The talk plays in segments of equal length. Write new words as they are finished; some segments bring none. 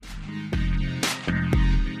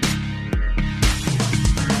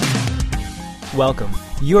Welcome.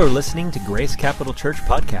 You are listening to Grace Capital Church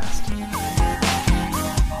Podcast.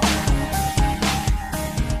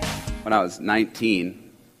 When I was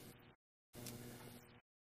 19,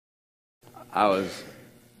 I was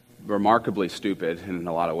remarkably stupid in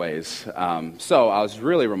a lot of ways. So I was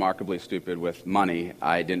really remarkably stupid with money.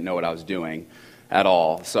 I didn't know what I was doing at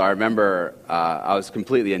all. So I remember I was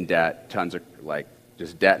completely in debt, tons of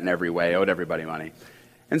just debt in every way, owed everybody money.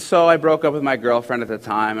 And so I broke up with my girlfriend at the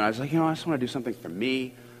time, and I was like, I just want to do something for me.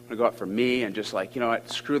 I'm going to go out for me and just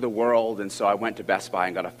screw the world. And so I went to Best Buy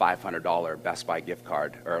and got a $500 Best Buy gift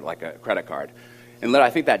card, or like a credit card. And I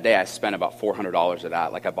think that day I spent about $400 of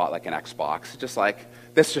that. I bought an Xbox.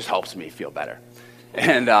 This just helps me feel better.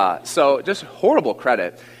 And so just horrible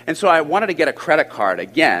credit. And so I wanted to get a credit card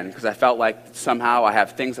again because I felt like somehow I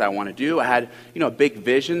have things that I want to do. I had, a big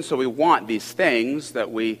vision. So we want these things that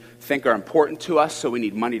we think are important to us. So we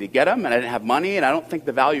need money to get them. And I didn't have money. And I didn't think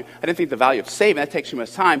the value of saving, that takes too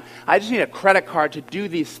much time. I just need a credit card to do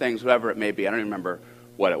these things, whatever it may be. I don't even remember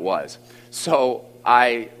what it was. So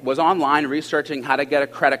I was online researching how to get a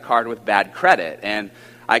credit card with bad credit. And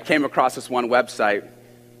I came across this one website.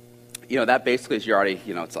 That basically is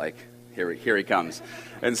it's like, here he comes.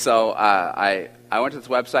 And so I went to this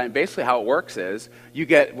website, and basically how it works is,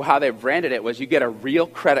 how they branded it was you get a real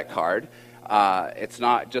credit card. It's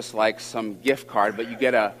not just like some gift card, but you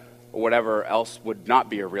get whatever else would not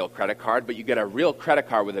be a real credit card, but you get a real credit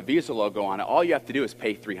card with a Visa logo on it. All you have to do is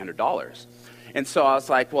pay $300. And so I was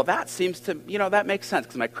like, well, that seems to, that makes sense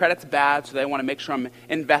because my credit's bad, so they want to make sure I'm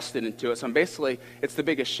invested into it. So it's the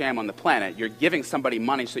biggest sham on the planet. You're giving somebody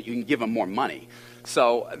money so that you can give them more money.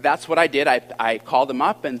 So that's what I did. I called them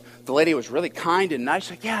up, and the lady was really kind and nice.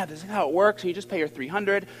 She's like, yeah, this is how it works. You just pay your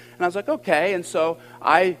 $300. And I was like, okay. And so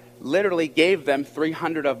I literally gave them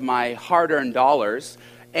 $300 of my hard-earned dollars.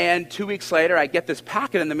 And 2 weeks later, I get this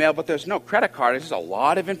packet in the mail, but there's no credit card. It's just a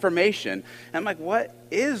lot of information. And I'm like, what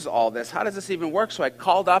is all this? How does this even work? So I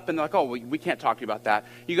called up, and they're like, oh, we can't talk to you about that.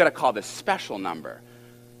 You got to call this special number.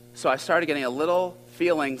 So I started getting a little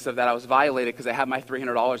feelings of that I was violated because I had my $300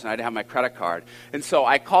 and I didn't have my credit card. And so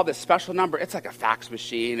I called this special number. It's like a fax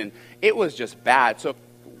machine, and it was just bad. So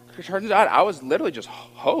it turns out I was literally just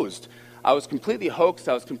hosed. I was completely hoaxed,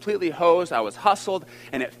 I was completely hosed, I was hustled,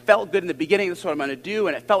 and it felt good in the beginning, this is what I'm going to do,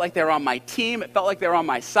 and it felt like they were on my team, it felt like they were on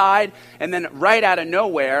my side, and then right out of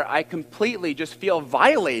nowhere, I completely just feel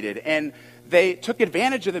violated, and they took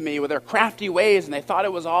advantage of me with their crafty ways, and they thought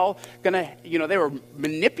it was all going to, they were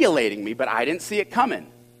manipulating me, but I didn't see it coming.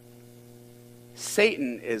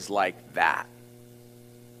 Satan is like that.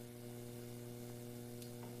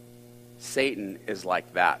 Satan is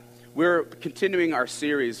like that. We're continuing our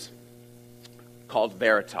series called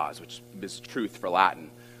Veritas, which is truth for Latin.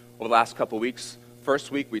 Over the last couple weeks,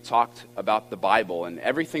 first week we talked about the Bible, and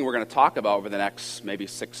everything we're going to talk about over the next maybe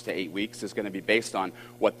 6 to 8 weeks is going to be based on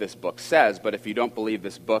what this book says. But if you don't believe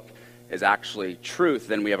this book is actually truth,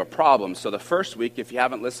 then we have a problem. So the first week, if you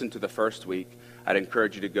haven't listened to the first week, I'd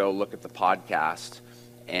encourage you to go look at the podcast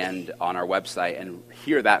and on our website and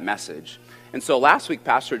hear that message. And so last week,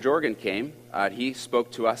 Pastor Jorgen came. He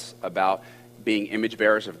spoke to us about being image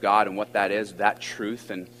bearers of God and what that is, that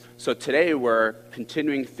truth. And so today we're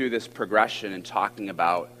continuing through this progression and talking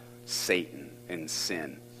about Satan and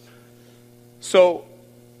sin. So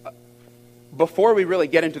before we really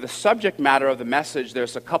get into the subject matter of the message,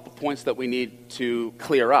 there's a couple points that we need to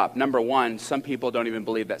clear up. Number one, some people don't even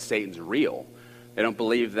believe that Satan's real. They don't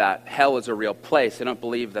believe that hell is a real place. They don't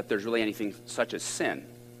believe that there's really anything such as sin.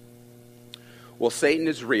 Well, Satan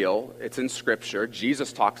is real. It's in Scripture.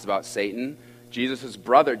 Jesus talks about Satan. Jesus'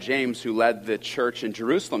 brother, James, who led the church in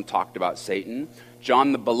Jerusalem, talked about Satan.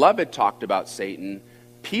 John the Beloved talked about Satan.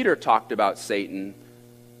 Peter talked about Satan.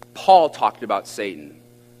 Paul talked about Satan.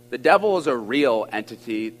 The devil is a real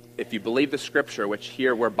entity. If you believe the Scripture, which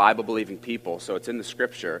here we're Bible-believing people, so it's in the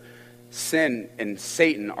Scripture, sin and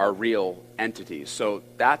Satan are real entities. So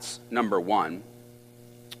that's number one.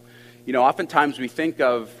 Oftentimes we think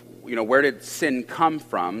of where did sin come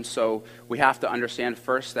from? So we have to understand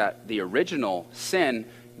first that the original sin,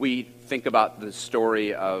 we think about the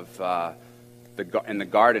story of in the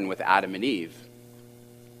garden with Adam and Eve.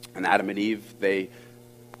 And Adam and Eve, they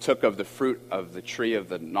took of the fruit of the tree of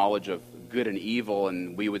the knowledge of good and evil,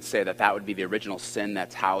 and we would say that would be the original sin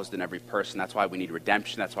that's housed in every person. That's why we need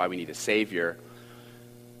redemption. That's why we need a Savior.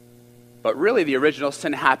 But really, the original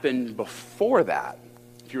sin happened before that,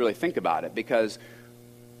 if you really think about it, because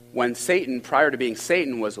when Satan, prior to being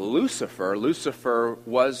Satan, was Lucifer, Lucifer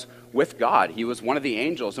was with God. He was one of the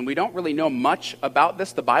angels, and we don't really know much about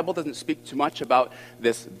this. The Bible doesn't speak too much about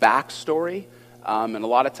this backstory. And a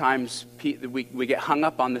lot of times we get hung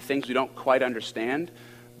up on the things we don't quite understand.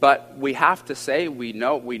 But we have to say we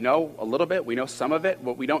know a little bit, we know some of it,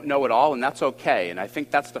 but we don't know it all, and that's okay. And I think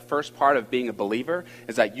that's the first part of being a believer,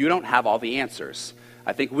 is that you don't have all the answers.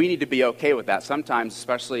 I think we need to be okay with that. Sometimes,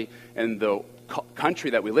 especially in the country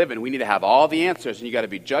that we live in, we need to have all the answers, and you got to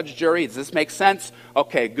be judge, jury. Does this make sense?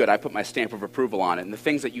 Okay, good. I put my stamp of approval on it. And the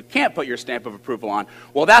things that you can't put your stamp of approval on,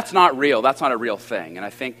 well, that's not real. That's not a real thing. And I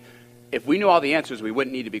think if we knew all the answers, we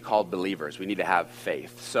wouldn't need to be called believers. We need to have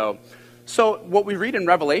faith. So what we read in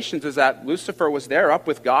Revelations is that Lucifer was there up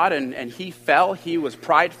with God, and he fell. He was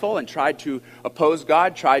prideful and tried to oppose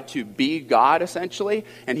God, tried to be God, essentially.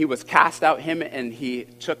 And he was cast out, and he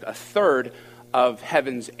took a third of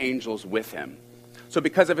heaven's angels with him. So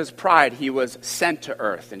because of his pride, he was sent to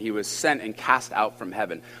earth, and he was sent and cast out from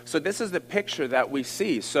heaven. So this is the picture that we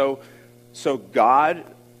see. So let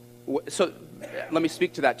me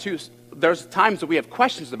speak to that too. There's times that we have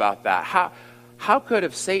questions about that. How could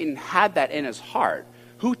have Satan had that in his heart?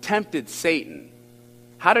 Who tempted Satan?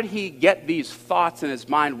 How did he get these thoughts in his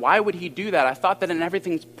mind? Why would he do that? I thought that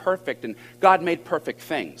everything's perfect and God made perfect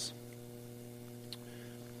things.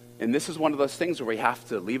 And this is one of those things where we have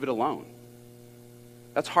to leave it alone.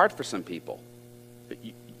 That's hard for some people.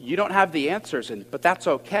 You don't have the answers, but that's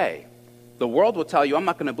okay. The world will tell you, I'm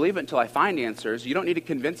not going to believe it until I find answers. You don't need to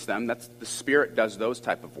convince them. That's the Spirit does those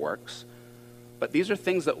type of works. But these are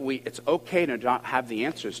things that it's okay to not have the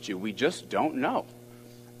answers to. We just don't know.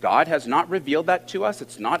 God has not revealed that to us.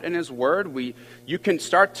 It's not in his word. You can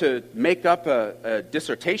start to make up a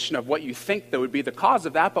dissertation of what you think that would be the cause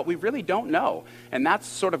of that, but we really don't know. And that's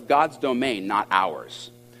sort of God's domain, not ours.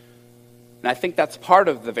 And I think that's part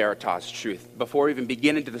of the Veritas truth. Before we even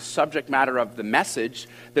begin into the subject matter of the message,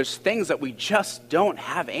 there's things that we just don't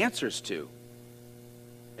have answers to.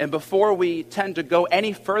 And before we tend to go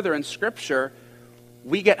any further in Scripture,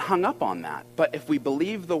 we get hung up on that. But if we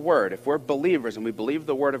believe the Word, if we're believers and we believe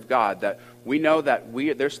the Word of God, that we know that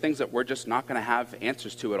there's things that we're just not going to have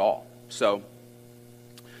answers to at all. So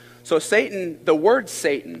Satan, the word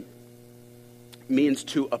Satan means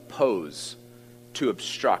to oppose, to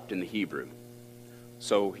obstruct in the Hebrew.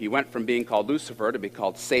 So he went from being called Lucifer to be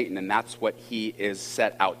called Satan, and that's what he is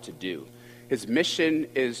set out to do. His mission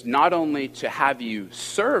is not only to have you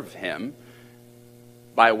serve him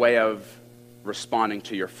by way of responding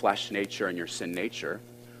to your flesh nature and your sin nature,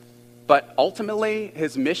 but ultimately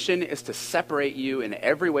his mission is to separate you in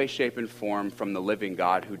every way, shape, and form from the living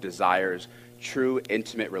God who desires true,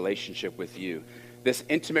 intimate relationship with you. This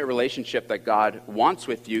intimate relationship that God wants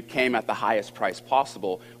with you came at the highest price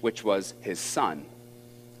possible, which was his Son,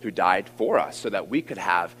 who died for us so that we could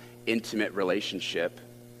have intimate relationship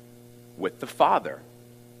with the Father.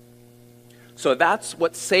 So that's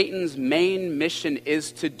what Satan's main mission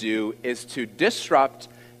is to do, is to disrupt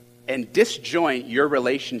and disjoint your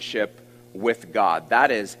relationship with God.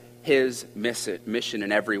 That is his mission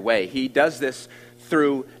in every way. He does this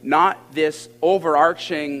through not this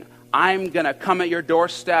overarching, I'm going to come at your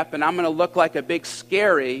doorstep and I'm going to look like a big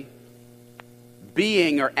scary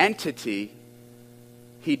being or entity.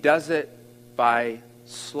 He does it by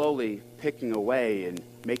slowly picking away and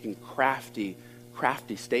making crafty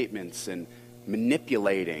statements and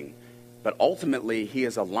manipulating. But ultimately, he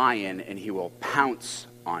is a lion and he will pounce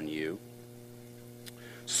on you.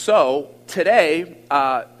 So today,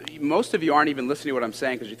 most of you aren't even listening to what I'm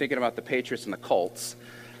saying because you're thinking about the Patriots and the Colts.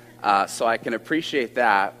 So I can appreciate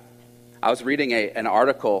that. I was reading an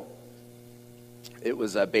article. It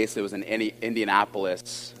was an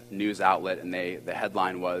Indianapolis news outlet, and the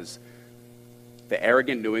headline was, "The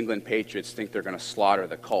arrogant New England Patriots think they're going to slaughter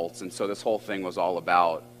the Colts." And so this whole thing was all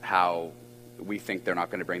about how we think they're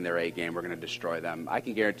not going to bring their A game. We're going to destroy them. I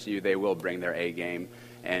can guarantee you they will bring their A game,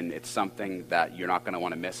 and it's something that you're not going to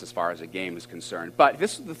want to miss as far as a game is concerned. But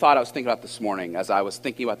this is the thought I was thinking about this morning as I was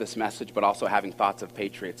thinking about this message, but also having thoughts of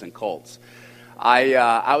Patriots and Colts.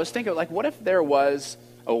 I was thinking, what if there was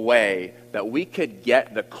a way that we could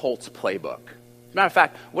get the Colts playbook? As a matter of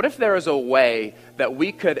fact, what if there was a way that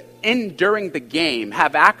we could, during the game,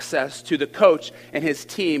 have access to the coach and his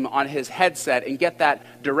team on his headset and get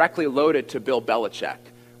that directly loaded to Bill Belichick?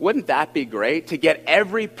 Wouldn't that be great? To get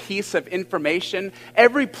every piece of information,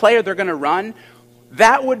 every player they're going to run,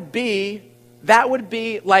 that would be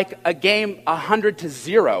like a game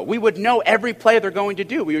 100-0. We would know every play they're going to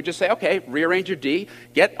do. We would just say, okay, rearrange your D,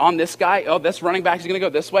 get on this guy, oh, this running back is going to go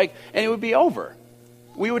this way, and it would be over.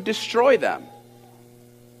 We would destroy them.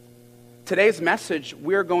 Today's message,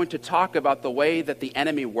 we're going to talk about the way that the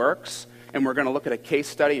enemy works and we're going to look at a case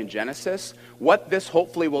study in Genesis. What this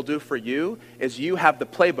hopefully will do for you is you have the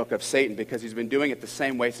playbook of Satan, because he's been doing it the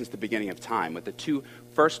same way since the beginning of time with the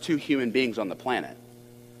first two human beings on the planet.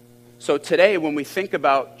 So today, when we think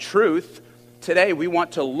about truth, today we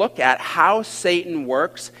want to look at how Satan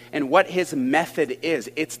works and what his method is.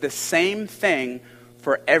 It's the same thing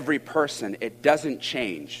for every person. It doesn't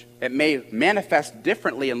change. It may manifest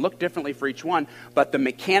differently and look differently for each one, but the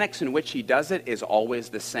mechanics in which he does it is always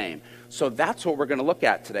the same. So that's what we're going to look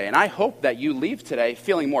at today. And I hope that you leave today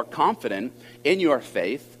feeling more confident in your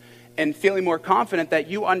faith and feeling more confident that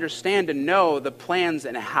you understand and know the plans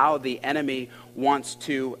and how the enemy wants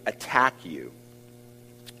to attack you.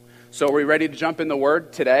 So are we ready to jump in the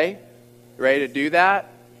Word today? Ready to do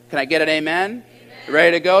that? Can I get an amen?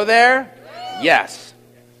 Ready to go there? Yes.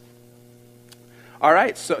 All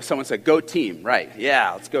right, so someone said, go team. Right,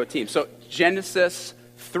 yeah, let's go team. So Genesis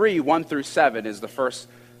 3, 1 through 7 is the first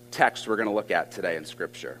text we're going to look at today in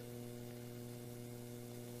Scripture.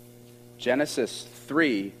 Genesis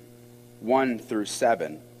 3, 1 through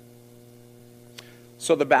 7.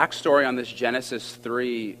 So the backstory on this Genesis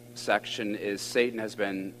 3 section is Satan has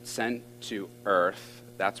been sent to earth.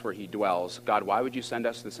 That's where he dwells. God, why would you send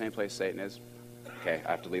us to the same place Satan is? Okay,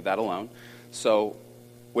 I have to leave that alone. So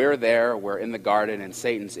we're there, we're in the garden, and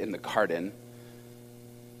Satan's in the garden.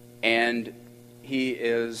 And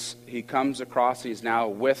he comes across, he's now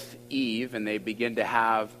with Eve, and they begin to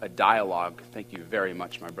have a dialogue. Thank you very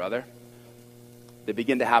much, my brother. They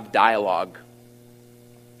begin to have dialogue.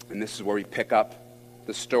 And this is where we pick up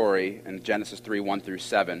the story in Genesis 3, 1 through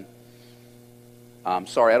 7.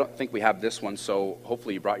 Sorry, I don't think we have this one, so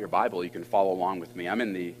hopefully you brought your Bible. You can follow along with me. I'm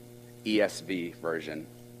in the ESV version.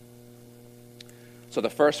 So the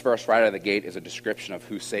first verse right out of the gate is a description of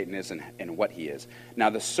who Satan is and what he is. Now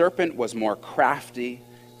the serpent was more crafty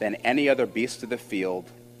than any other beast of the field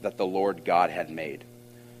that the Lord God had made.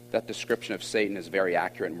 That description of Satan is very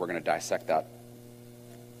accurate, and we're going to dissect that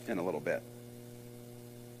in a little bit.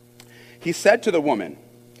 He said to the woman,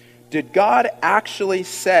 "Did God actually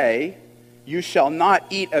say, 'You shall not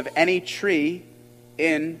eat of any tree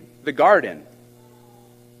in the garden'?"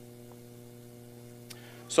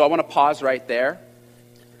 So I want to pause right there.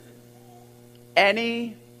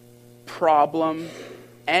 Any problem,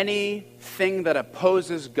 anything that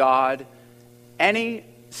opposes God, any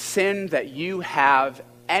sin that you have,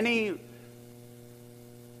 in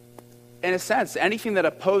a sense, anything that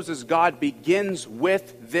opposes God begins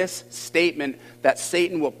with this statement that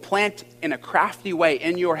Satan will plant in a crafty way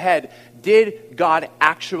in your head. Did God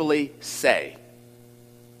actually say?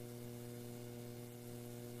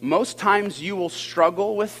 Most times you will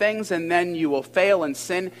struggle with things and then you will fail and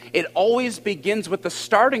sin. It always begins with the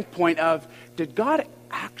starting point of, did God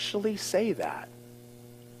actually say that?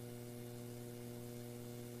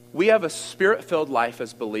 We have a spirit-filled life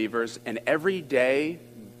as believers, and every day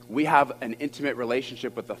we have an intimate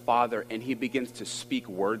relationship with the Father, and he begins to speak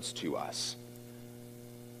words to us.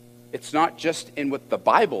 It's not just in what the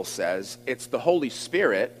Bible says, it's the Holy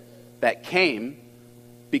Spirit that came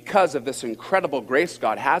because of this incredible grace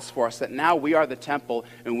God has for us, that now we are the temple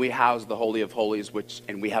and we house the Holy of Holies,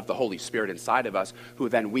 and we have the Holy Spirit inside of us, who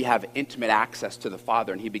then we have intimate access to the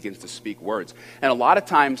Father, and he begins to speak words. And a lot of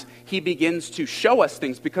times he begins to show us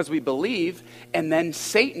things because we believe, and then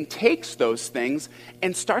Satan takes those things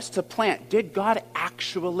and starts to plant. Did God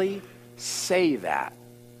actually say that?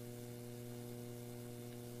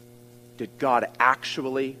 Did God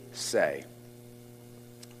actually say?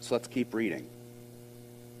 So let's keep reading.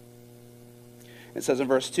 It says in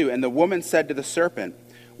verse 2, "And the woman said to the serpent,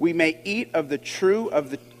 'We may eat of the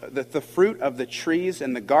fruit of the trees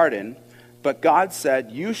in the garden, but God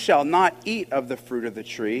said, You shall not eat of the fruit of the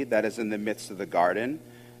tree that is in the midst of the garden,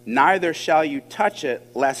 neither shall you touch it,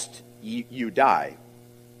 lest you die.'"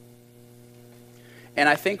 And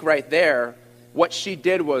I think right there, what she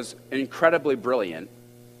did was incredibly brilliant.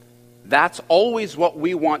 That's always what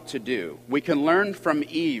we want to do. We can learn from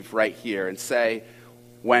Eve right here and say,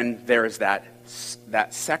 when there is that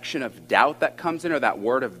section of doubt that comes in, or that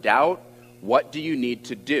word of doubt, what do you need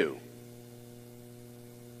to do?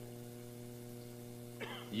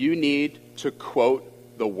 You need to quote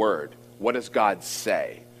the word. What does God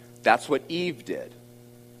say? That's what Eve did.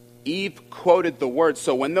 Eve quoted the word.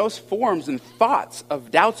 So when those forms and thoughts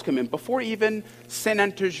of doubts come in, before even sin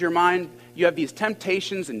enters your mind, you have these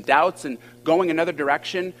temptations and doubts and going another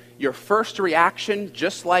direction, your first reaction,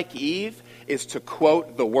 just like Eve, is to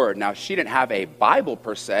quote the word. Now, she didn't have a Bible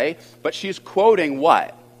per se, but she's quoting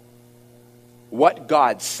what? What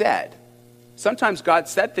God said. Sometimes God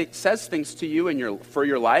says things to you for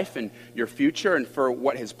your life and your future and for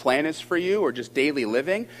what his plan is for you or just daily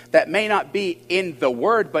living that may not be in the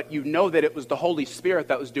word, but you know that it was the Holy Spirit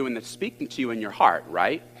that was doing the speaking to you in your heart,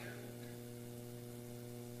 right?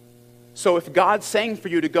 So if God's saying for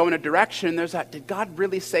you to go in a direction, there's that, did God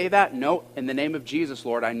really say that? No, in the name of Jesus,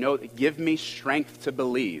 Lord, I know, give me strength to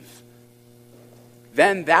believe.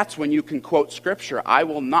 Then that's when you can quote scripture.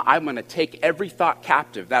 I'm going to take every thought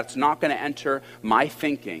captive. That's not going to enter my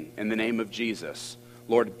thinking in the name of Jesus.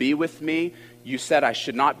 Lord, be with me. You said I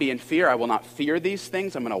should not be in fear. I will not fear these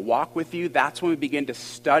things. I'm going to walk with you. That's when we begin to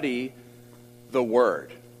study the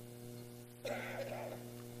word.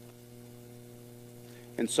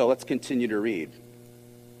 And so let's continue to read.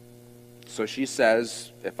 So she says,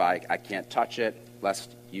 if I can't touch it,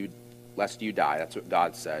 lest you die. That's what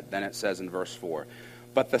God said. Then it says in verse 4,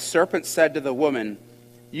 but the serpent said to the woman,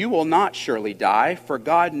 you will not surely die, for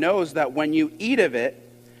God knows that when you eat of it,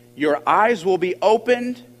 your eyes will be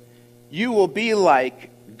opened. You will be like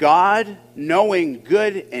God, knowing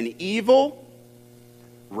good and evil.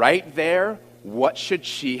 Right there, what should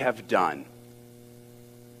she have done?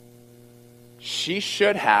 She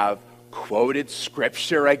should have quoted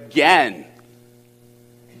scripture again.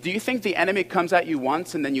 Do you think the enemy comes at you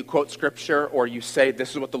once and then you quote scripture or you say,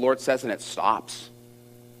 this is what the Lord says, and it stops?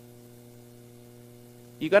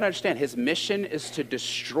 You got to understand, his mission is to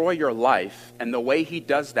destroy your life, and the way he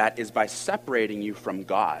does that is by separating you from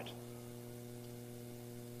God.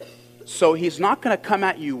 So he's not going to come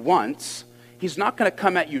at you once. He's not going to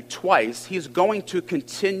come at you twice. He's going to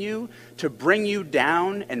continue to bring you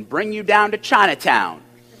down and bring you down to Chinatown.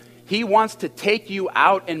 He wants to take you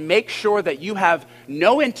out and make sure that you have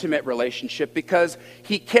no intimate relationship because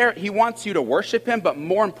he wants you to worship him, but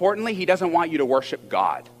more importantly, he doesn't want you to worship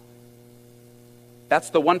God. That's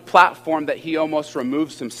the one platform that he almost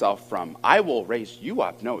removes himself from. I will raise you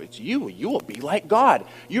up. No, it's you. You will be like God.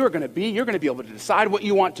 You're going to be able to decide what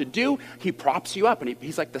you want to do. He props you up, and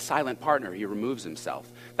he's like the silent partner. He removes himself.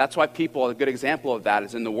 That's why a good example of that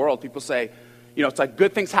is in the world. People say, it's like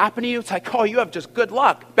good things happen to you. It's like, oh, you have just good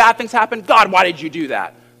luck. Bad things happen. God, why did you do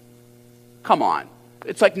that? Come on.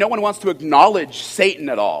 It's like no one wants to acknowledge Satan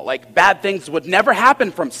at all. Like bad things would never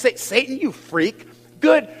happen from Satan, you freak.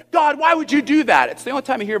 Good. God, why would you do that? It's the only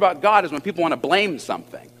time you hear about God is when people want to blame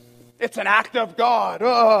something. It's an act of God.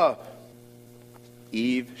 Ugh.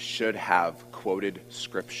 Eve should have quoted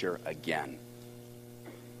scripture again.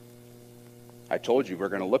 I told you we're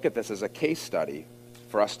going to look at this as a case study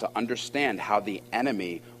for us to understand how the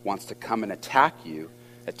enemy wants to come and attack you,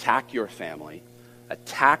 attack your family,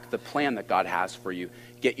 attack the plan that God has for you,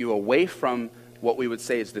 get you away from what we would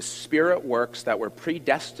say is the spirit works that were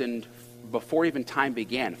predestined before even time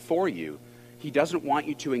began for you. He doesn't want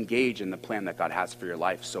you to engage in the plan that God has for your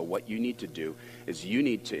life. So what you need to do is you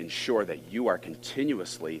need to ensure that you are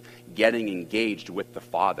continuously getting engaged with the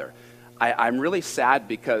Father. I'm really sad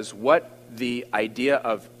because what the idea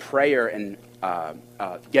of prayer and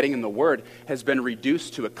getting in the Word has been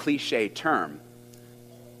reduced to a cliche term.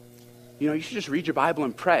 You should just read your Bible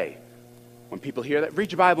and pray. When people hear that,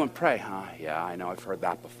 read your Bible and pray. Yeah, I know, I've heard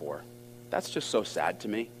that before. That's just so sad to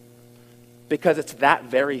me. Because it's that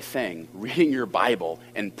very thing, reading your Bible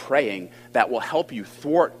and praying, that will help you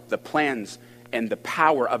thwart the plans and the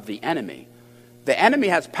power of the enemy. The enemy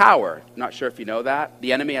has power. I'm not sure if you know that.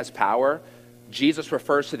 The enemy has power. Jesus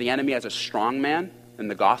refers to the enemy as a strong man in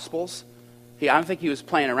the Gospels. I don't think he was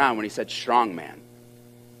playing around when he said strong man.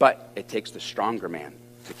 But it takes the stronger man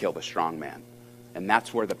to kill the strong man. And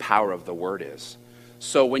that's where the power of the word is.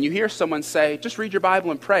 So when you hear someone say, just read your Bible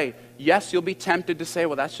and pray, yes, you'll be tempted to say,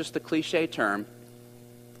 well, that's just a cliche term.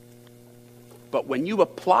 But when you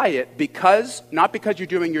apply it, not because you're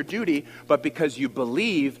doing your duty, but because you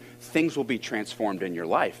believe, things will be transformed in your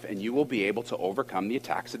life, and you will be able to overcome the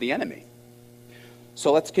attacks of the enemy.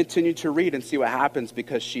 So let's continue to read and see what happens,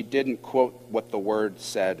 because she didn't quote what the word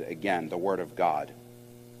said again, the word of God.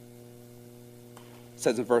 It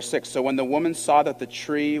says in verse 6, so when the woman saw that the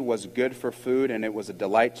tree was good for food, and it was a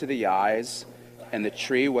delight to the eyes, and the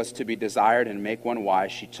tree was to be desired and make one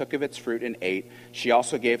wise, she took of its fruit and ate. She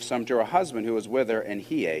also gave some to her husband who was with her, and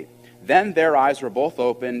he ate. Then their eyes were both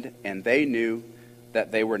opened, and they knew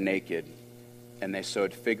that they were naked. And they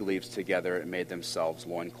sewed fig leaves together and made themselves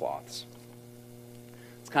loincloths.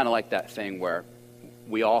 It's kind of like that thing where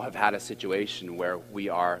we all have had a situation where we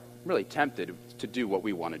are really tempted to do what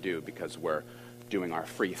we want to do because we're doing our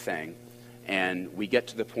free thing. And we get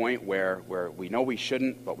to the point where we know we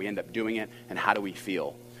shouldn't, but we end up doing it. And how do we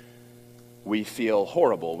feel? we feel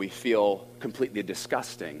horrible. We feel completely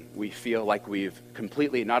disgusting. We feel like we've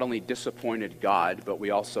completely not only disappointed God, but we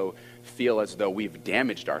also feel as though we've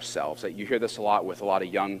damaged ourselves. You hear this a lot with a lot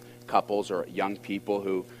of young couples or young people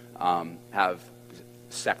who have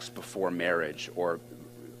sex before marriage or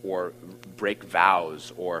break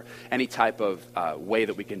vows or any type of way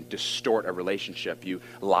that we can distort a relationship. You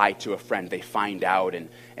lie to a friend, they find out, and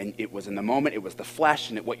it was in the moment, it was the flesh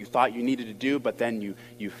and what you thought you needed to do, but then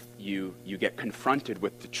you get confronted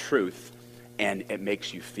with the truth and it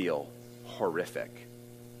makes you feel horrific.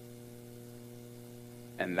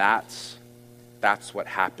 And that's what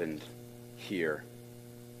happened here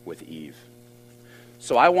with Eve.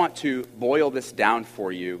 So I want to boil this down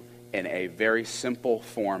for you in a very simple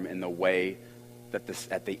form in the way that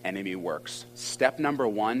the enemy works. Step number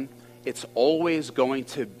 1, it's always going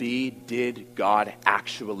to be, did God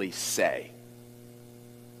actually say?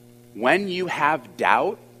 When you have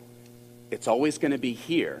doubt, it's always going to be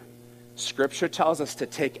here. Scripture tells us to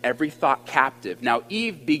take every thought captive. Now,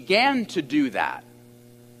 Eve began to do that.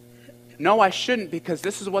 No, I shouldn't, because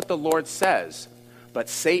this is what the Lord says. But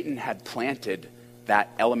Satan had planted that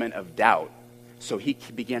element of doubt. So he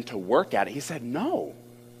began to work at it. He said, no,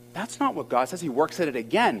 that's not what God says. He works at it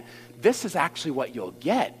again. This is actually what you'll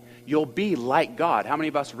get. You'll be like God. How many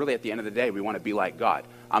of us really at the end of the day, we want to be like God?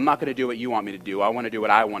 I'm not going to do what you want me to do. I want to do what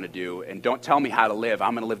I want to do. And don't tell me how to live.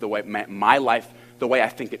 I'm going to live the way my life, the way I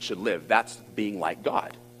think it should live. That's being like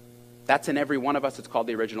God. That's in every one of us. It's called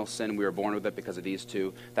the original sin. We were born with it because of these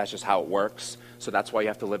two. That's just how it works. So that's why you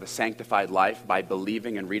have to live a sanctified life by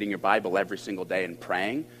believing and reading your Bible every single day and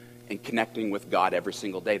praying and connecting with God every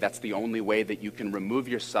single day. That's the only way that you can remove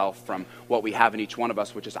yourself from what we have in each one of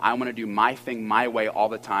us, which is I want to do my thing my way all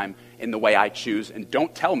the time in the way I choose, and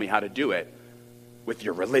don't tell me how to do it with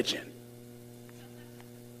your religion.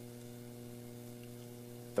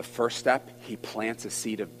 The first step, he plants a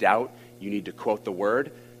seed of doubt. You need to quote the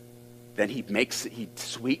word. Then he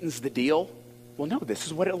sweetens the deal. Well, no, this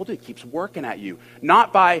is what it will do. It keeps working at you.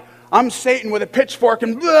 Not by, I'm Satan with a pitchfork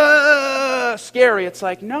and blah, scary. It's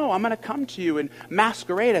like, no, I'm going to come to you and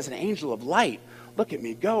masquerade as an angel of light. Look at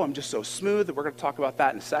me go. I'm just so smooth. We're going to talk about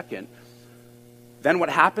that in a second. Then what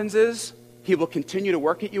happens is he will continue to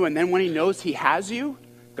work at you. And then when he knows he has you,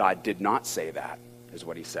 God did not say that, is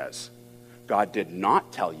what he says. God did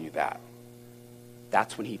not tell you that.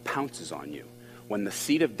 That's when he pounces on you. When the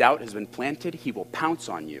seed of doubt has been planted, he will pounce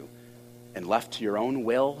on you. And left to your own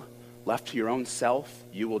will, left to your own self,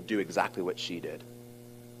 you will do exactly what she did.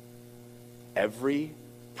 Every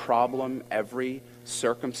problem, every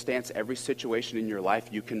circumstance, every situation in your life,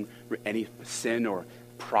 any sin or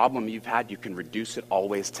problem you've had, you can reduce it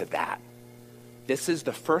always to that. This is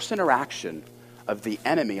the first interaction of the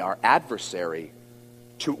enemy, our adversary,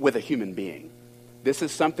 with a human being. This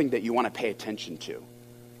is something that you want to pay attention to.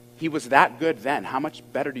 He was that good then. How much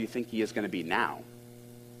better do you think he is going to be now?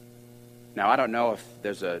 Now, I don't know if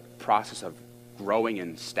there's a process of growing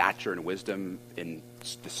in stature and wisdom in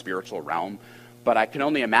the spiritual realm, but I can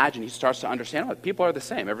only imagine he starts to understand, people are the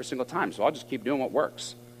same every single time, so I'll just keep doing what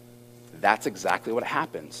works. That's exactly what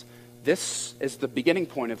happens. This is the beginning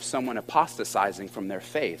point of someone apostatizing from their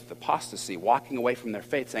faith, apostasy, walking away from their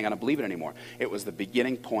faith, saying, I don't believe it anymore. It was the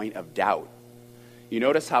beginning point of doubt. You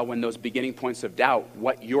notice how when those beginning points of doubt,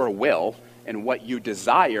 what your will and what you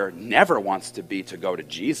desire never wants to be to go to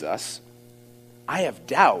Jesus. I have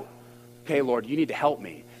doubt. Okay, Lord, you need to help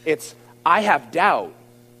me. It's, I have doubt.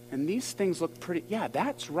 And these things look pretty, yeah,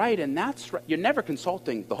 that's right, and that's right. You're never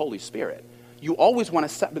consulting the Holy Spirit. You always want to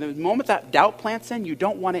set, but the moment that doubt plants in, you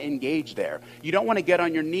don't want to engage there. You don't want to get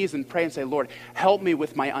on your knees and pray and say, Lord, help me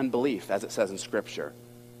with my unbelief, as it says in Scripture.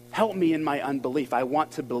 Help me in my unbelief. I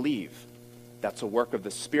want to believe. That's a work of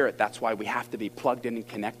the Spirit. That's why we have to be plugged in and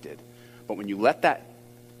connected. But when you let that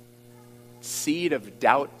seed of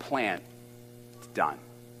doubt plant, it's done.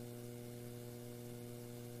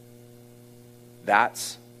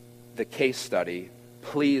 That's the case study.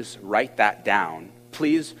 Please write that down.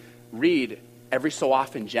 Please read every so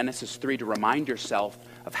often Genesis 3 to remind yourself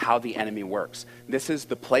of how the enemy works. This is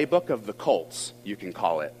the playbook of the cults, you can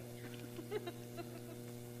call it.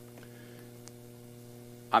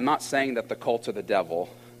 I'm not saying that the cults are the devil.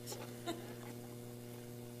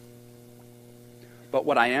 But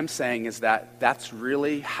what I am saying is that that's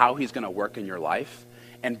really how he's going to work in your life.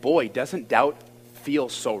 And boy, doesn't doubt feel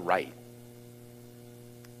so right.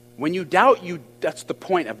 When you doubt, that's the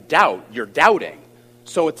point of doubt. You're doubting.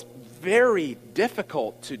 So it's very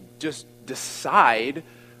difficult to just decide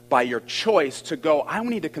by your choice to go, I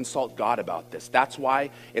need to consult God about this. That's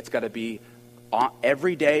why it's got to be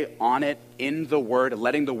every day on it, in the Word,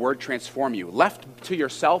 letting the Word transform you. Left to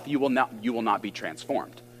yourself, you will not be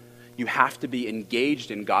transformed. You have to be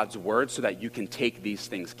engaged in God's Word so that you can take these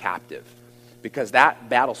things captive. Because that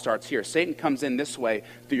battle starts here. Satan comes in this way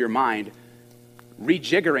through your mind,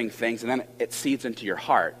 rejiggering things, and then it seeds into your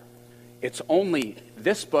heart. It's only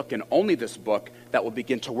this book and only this book that will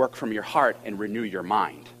begin to work from your heart and renew your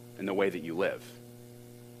mind in the way that you live.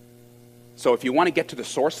 So if you want to get to the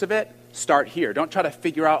source of it, start here. Don't try to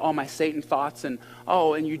figure out all my Satan thoughts and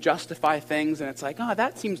you justify things and it's like,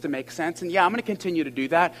 that seems to make sense. And yeah, I'm going to continue to do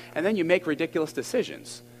that. And then you make ridiculous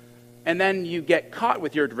decisions. And then you get caught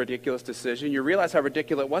with your ridiculous decision. You realize how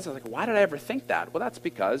ridiculous it was. I was like, why did I ever think that? Well, that's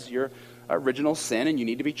because you're original sin and you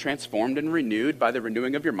need to be transformed and renewed by the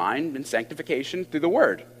renewing of your mind and sanctification through the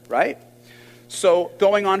Word, right? So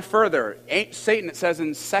going on further, Satan, it says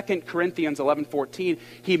in 2 Corinthians 11:14,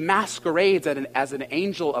 he masquerades as an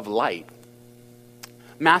angel of light.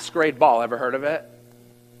 Masquerade ball, ever heard of it?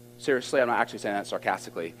 Seriously, I'm not actually saying that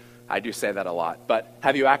sarcastically. I do say that a lot. But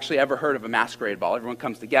have you actually ever heard of a masquerade ball? Everyone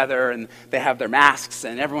comes together and they have their masks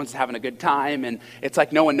and everyone's having a good time. And it's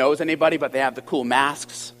like no one knows anybody, but they have the cool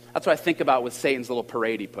masks. That's what I think about with Satan's little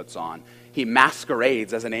parade he puts on. He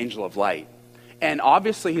masquerades as an angel of light. And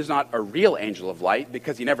obviously he's not a real angel of light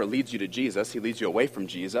because he never leads you to Jesus. He leads you away from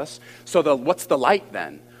Jesus. So what's the light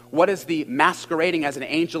then? What is the masquerading as an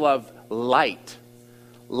angel of light?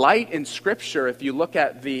 Light in Scripture, if you look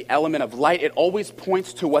at the element of light, it always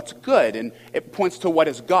points to what's good, and it points to what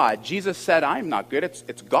is God. Jesus said, I'm not good,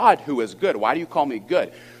 it's God who is good. Why do you call me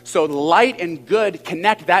good? So light and good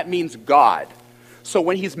connect, that means God. So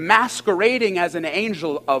when he's masquerading as an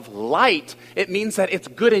angel of light, it means that it's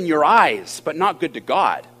good in your eyes, but not good to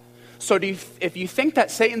God. So if you think that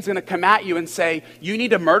Satan's going to come at you and say, you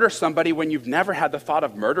need to murder somebody when you've never had the thought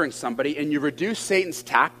of murdering somebody, and you reduce Satan's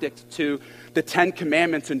tactics to the 10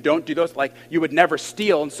 Commandments and don't do those, like you would never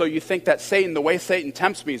steal, and so you think that Satan, the way Satan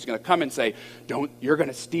tempts me, is going to come and say, you're going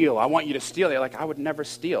to steal, I want you to steal. You're like, I would never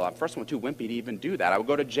steal. I'm first one too wimpy to even do that. I would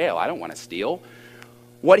go to jail. I don't want to steal.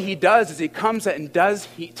 What he does is he comes and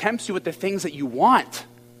he tempts you with the things that you want,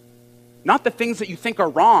 not the things that you think are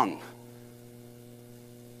wrong.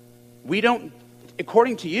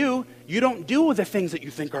 According to you, you don't do the things that you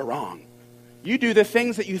think are wrong. You do the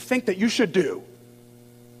things that you think that you should do.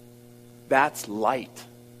 That's light.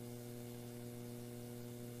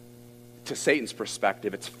 To Satan's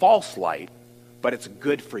perspective, it's false light, but it's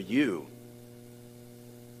good for you.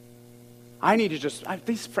 I need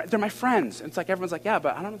to they're my friends. And it's like, everyone's like, yeah,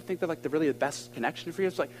 but I don't think they're like really the best connection for you.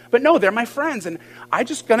 It's like, but no, they're my friends, and I'm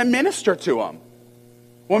just going to minister to them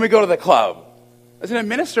when we go to the club. I was going to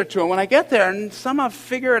minister to them when I get there, and somehow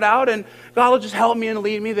figure it out, and God will just help me and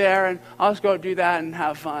lead me there, and I'll just go do that and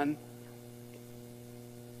have fun.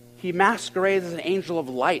 He masquerades as an angel of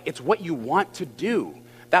light. It's what you want to do.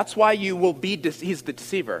 That's why you will be, he's the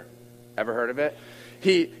deceiver. Ever heard of it?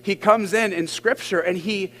 He comes in Scripture, and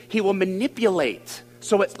he will manipulate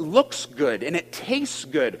so it looks good and it tastes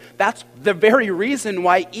good. That's the very reason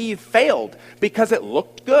why Eve failed, because it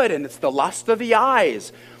looked good, and it's the lust of the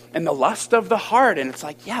eyes and the lust of the heart, and it's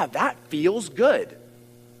like, yeah, that feels good.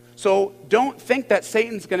 So don't think that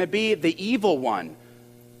Satan's going to be the evil one.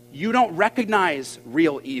 You don't recognize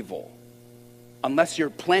real evil unless you're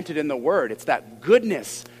planted in the Word. It's that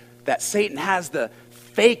goodness that Satan has, the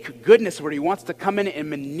fake goodness where he wants to come in and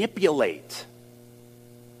manipulate.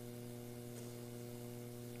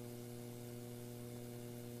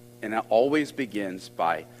 And it always begins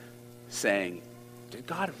by saying, did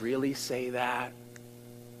God really say that?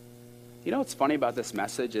 You know what's funny about this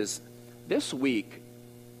message is this week,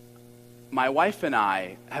 my wife and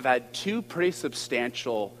I have had 2 pretty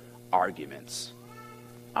substantial arguments.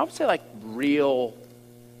 I would say like real,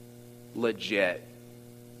 legit,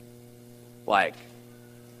 like,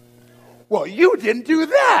 well, you didn't do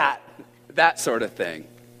that. That sort of thing.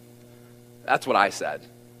 That's what I said.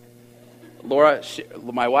 Laura,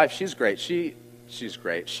 my wife, she's great. She's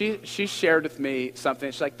great. She shared with me something.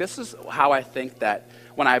 She's like, this is how I think that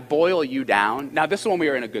when I boil you down. Now, this is when we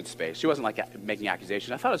were in a good space. She wasn't like making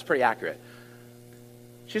accusations. I thought it was pretty accurate.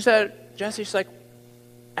 She said, Jesse, she's like,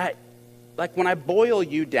 when I boil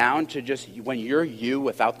you down to just when you're you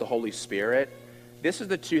without the Holy Spirit, this is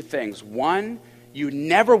the 2 things. 1, you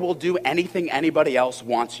never will do anything anybody else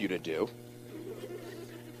wants you to do.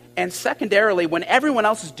 And secondarily, when everyone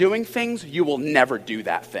else is doing things, you will never do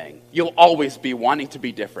that thing. You'll always be wanting to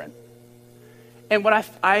be different. And when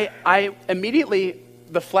I immediately,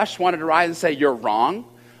 the flesh wanted to rise and say, you're wrong.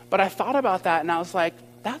 But I thought about that and I was like,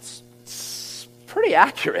 that's pretty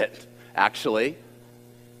accurate, actually.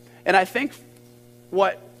 And I think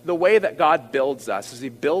what the way that God builds us is he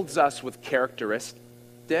builds us with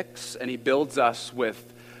characteristics, and he builds us with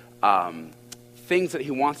things that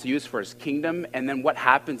he wants to use for his kingdom. And then what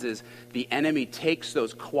happens is the enemy takes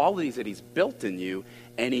those qualities that he's built in you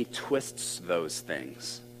and he twists those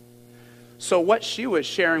things. So what she was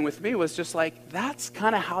sharing with me was just like, that's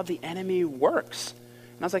kind of how the enemy works.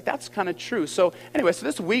 And I was like, that's kind of true. So anyway, so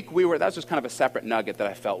this week that was just kind of a separate nugget that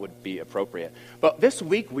I felt would be appropriate. But this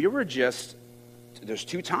week there's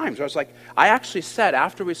 2 times where I was like, I actually said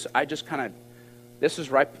this is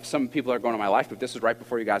right, some people are going to my life group, this is right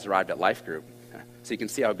before you guys arrived at life group. So you can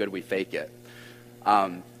see how good we fake it.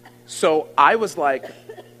 So I was like,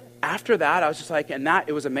 after that, I was just like,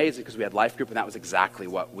 it was amazing because we had life group and that was exactly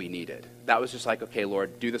what we needed. That was just like, okay,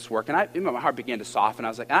 Lord, do this work. And my heart began to soften. I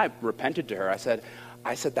was like, and I repented to her. I said,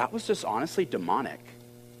 that was just honestly demonic.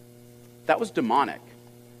 That was demonic.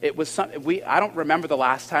 It was I don't remember the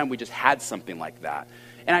last time we just had something like that.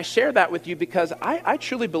 And I share that with you because I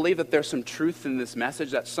truly believe that there's some truth in this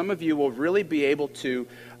message that some of you will really be able to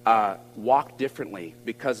walk differently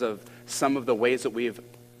because of some of the ways that we've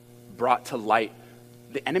brought to light.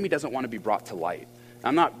 The enemy doesn't want to be brought to light.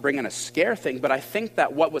 I'm not bringing a scare thing, but I think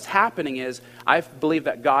that what was happening is I believe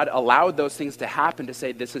that God allowed those things to happen to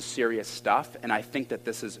say this is serious stuff, and I think that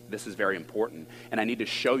this is very important. And I need to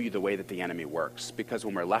show you the way that the enemy works, because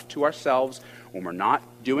when we're left to ourselves, when we're not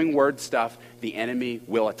doing word stuff, the enemy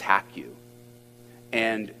will attack you.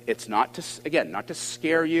 And it's not to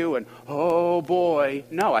scare you and, oh boy.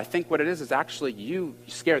 No, I think what it is actually you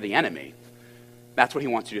scare the enemy. That's what he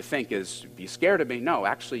wants you to think is, be scared of me. No,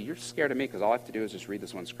 actually, you're scared of me because all I have to do is just read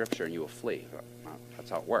this one scripture and you will flee. Well, that's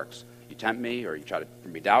how it works. You tempt me or you try to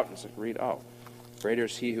bring me doubt and read, greater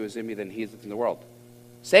is he who is in me than he that's in the world.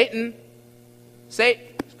 Satan, he's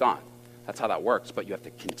gone. That's how that works, but you have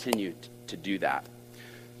to continue to do that.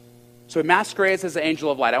 So it masquerades as the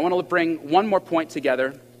angel of light. I want to bring one more point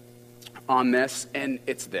together on this, and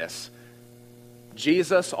it's this.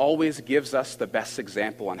 Jesus always gives us the best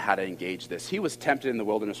example on how to engage this. He was tempted in the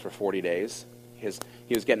wilderness for 40 days. He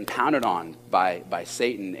was getting pounded on by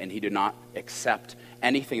Satan, and he did not accept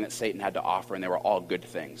anything that Satan had to offer, and they were all good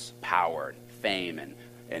things, power, fame,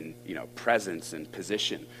 and presence and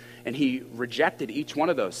position. And he rejected each one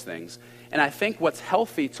of those things. And I think what's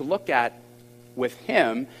healthy to look at with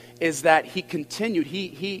him is that he continued,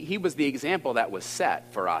 he was the example that was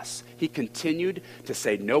set for us. He continued to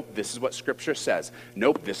say, nope, this is what Scripture says.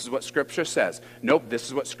 Nope, this is what Scripture says. Nope, this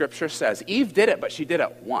is what Scripture says. Eve did it, but she did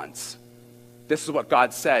it once. This is what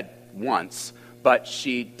God said once, but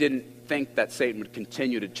she didn't think that Satan would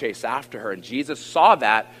continue to chase after her. And Jesus saw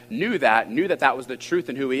that, knew that was the truth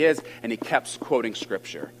and who he is, and he kept quoting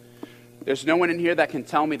Scripture. There's no one in here that can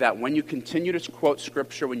tell me that when you continue to quote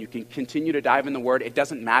Scripture, when you can continue to dive in the Word, it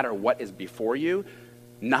doesn't matter what is before you,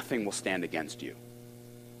 nothing will stand against you.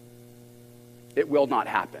 It will not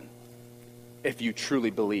happen if you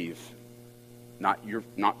truly believe. You're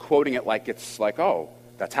not quoting it like it's like, oh,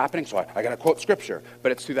 that's happening, so I got to quote Scripture.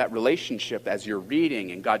 But it's through that relationship as you're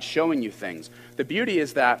reading and God showing you things. The beauty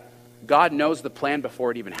is that God knows the plan before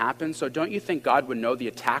it even happens. So don't you think God would know the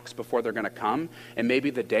attacks before they're going to come? And maybe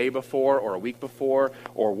the day before or a week before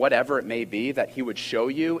or whatever it may be that he would show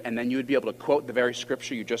you, and then you would be able to quote the very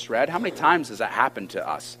Scripture you just read? How many times has that happened to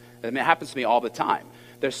us? I mean, it happens to me all the time.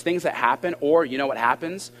 There's things that happen, or you know what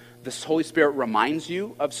happens? The Holy Spirit reminds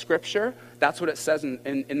you of Scripture. That's what it says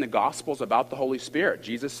in the Gospels about the Holy Spirit.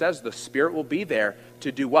 Jesus says the Spirit will be there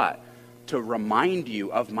to do what? To remind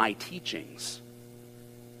you of my teachings.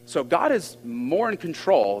 So God is more in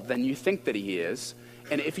control than you think that he is.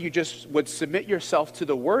 And if you just would submit yourself to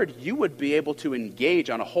the Word, you would be able to engage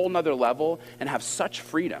on a whole nother level and have such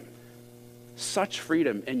freedom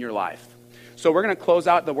in your life. So we're going to close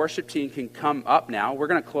out. The worship team can come up now. We're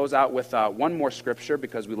going to close out with one more scripture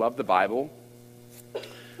because we love the Bible.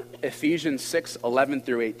 Ephesians 6:11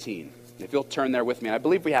 through 18. If you'll turn there with me. And I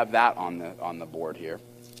believe we have that on the board here.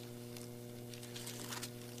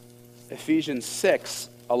 Ephesians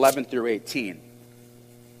 6:11 through 18.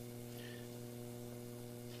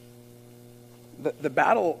 The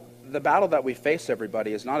battle that we face,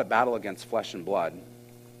 everybody, is not a battle against flesh and blood.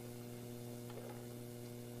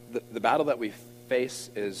 The battle that we face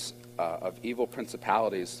is of evil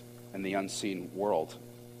principalities in the unseen world.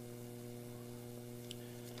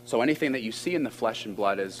 So anything that you see in the flesh and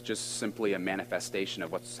blood is just simply a manifestation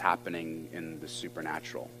of what's happening in the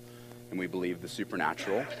supernatural. And we believe the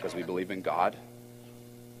supernatural because we believe in God.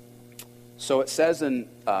 So it says in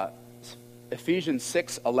Ephesians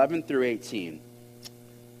 6:11 through 18,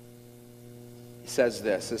 he says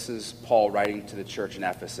this. This is Paul writing to the church in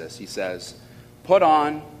Ephesus. He says, "Put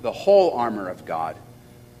on the whole armor of God,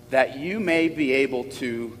 that you may be able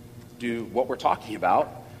to do what we're talking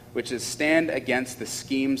about, which is stand against the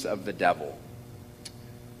schemes of the devil.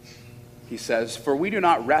 He says, "For we do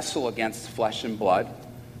not wrestle against flesh and blood,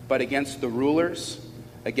 but against the rulers,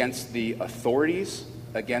 against the authorities,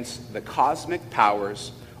 against the cosmic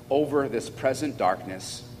powers over this present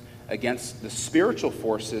darkness, against the spiritual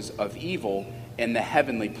forces of evil in the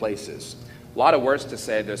heavenly places." A lot of words to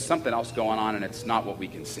say. There's something else going on, and it's not what we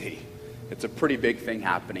can see. It's a pretty big thing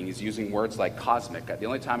happening. He's using words like cosmic. The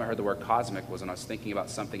only time I heard the word cosmic was when I was thinking about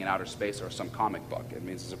something in outer space or some comic book. It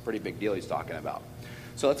means it's a pretty big deal he's talking about.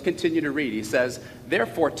 So let's continue to read. He says,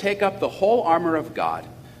 "Therefore take up the whole armor of God,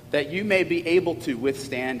 that you may be able to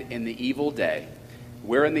withstand in the evil day."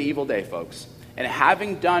 We're in the evil day, folks. "And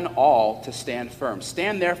having done all, to stand firm.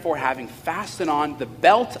 Stand therefore, having fastened on the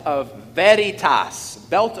belt of veritas,"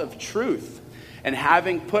 belt of truth, "and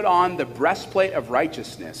having put on the breastplate of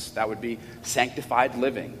righteousness," that would be sanctified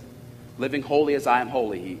living. "Living holy as I am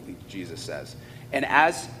holy," Jesus says. "And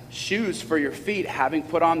as shoes for your feet, having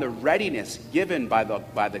put on the readiness given by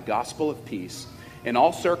the gospel of peace. In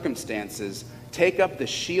all circumstances, take up the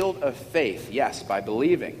shield of faith," yes, by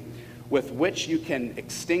believing, "with which you can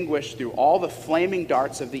extinguish through all the flaming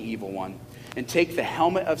darts of the evil one. And take the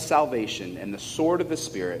helmet of salvation and the sword of the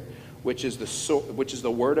Spirit, which is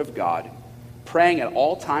the word of God, praying at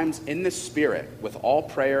all times in the Spirit with all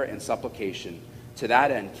prayer and supplication. To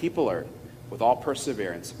that end, keep alert with all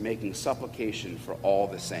perseverance, making supplication for all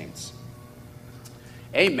the saints."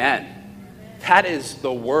 Amen. That is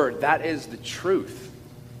the word. That is the truth.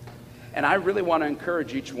 And I really want to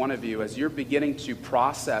encourage each one of you as you're beginning to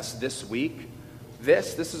process this week.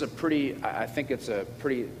 This is I think it's a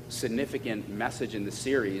pretty significant message in the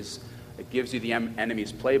series. It gives you the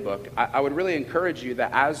enemy's playbook. I would really encourage you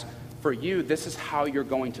that as for you, this is how you're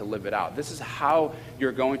going to live it out. This is how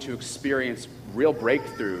you're going to experience real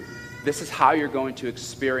breakthrough. This is how you're going to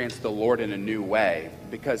experience the Lord in a new way,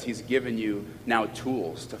 because he's given you now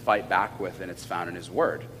tools to fight back with, and it's found in his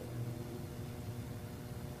word.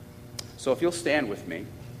 So if you'll stand with me,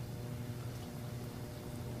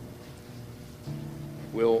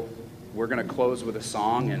 we're going to close with a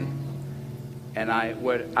song, and I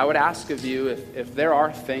would ask of you if there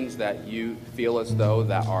are things that you feel as though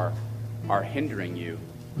that are hindering you.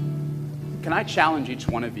 Can I challenge each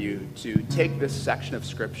one of you to take this section of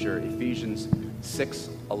Scripture, Ephesians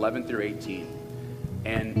 6:11 through 18,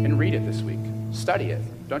 and read it this week. Study it.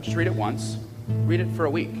 Don't just read it once. Read it for a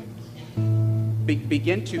week.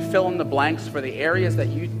 Begin to fill in the blanks for the areas that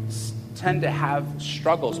you tend to have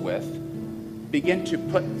struggles with. Begin to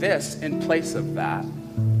put this in place of that.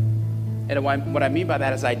 And what I mean by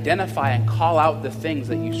that is identify and call out the things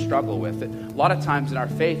that you struggle with. A lot of times in our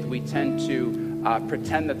faith, we tend to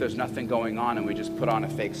pretend that there's nothing going on, and we just put on a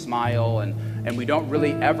fake smile, and we don't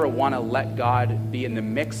really ever want to let God be in the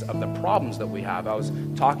mix of the problems that we have. I was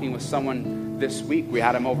talking with someone this week. We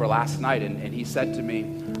had him over last night, and he said to me,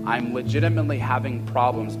 "I'm legitimately having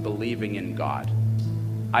problems believing in God.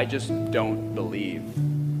 I just don't believe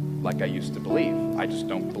like I used to believe. I just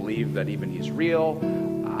don't believe that even he's real.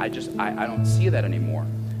 I don't see that anymore."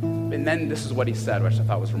 And then this is what he said, which I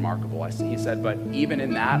thought was remarkable. He said, "But even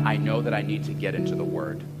in that, I know that I need to get into the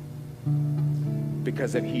Word."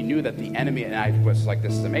 Because if he knew that the enemy, and I was like,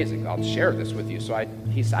 this is amazing, I'll share this with you. So I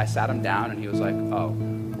sat him down, and he was like, "Oh,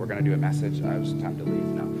 we're going to do a message. It was time to leave."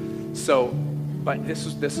 No. So, but this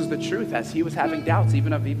is the truth. As he was having doubts,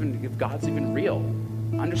 even if God's even real,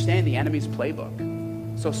 understand the enemy's playbook.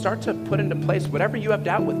 So start to put into place whatever you have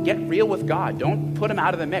doubt with. Get real with God. Don't put him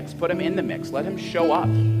out of the mix. Put him in the mix. Let him show up.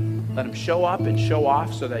 Let him show up and show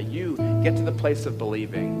off so that you get to the place of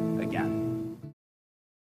believing again.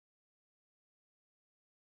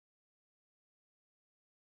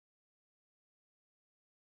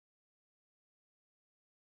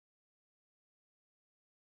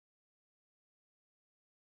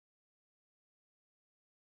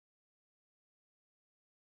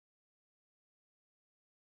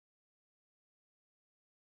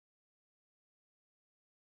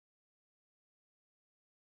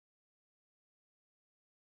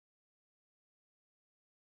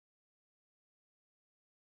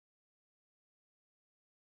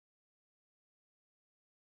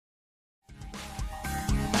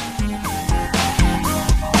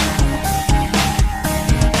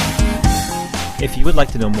 If you would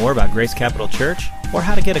like to know more about Grace Capital Church or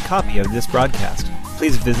how to get a copy of this broadcast,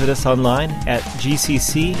 please visit us online at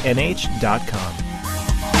gccnh.com.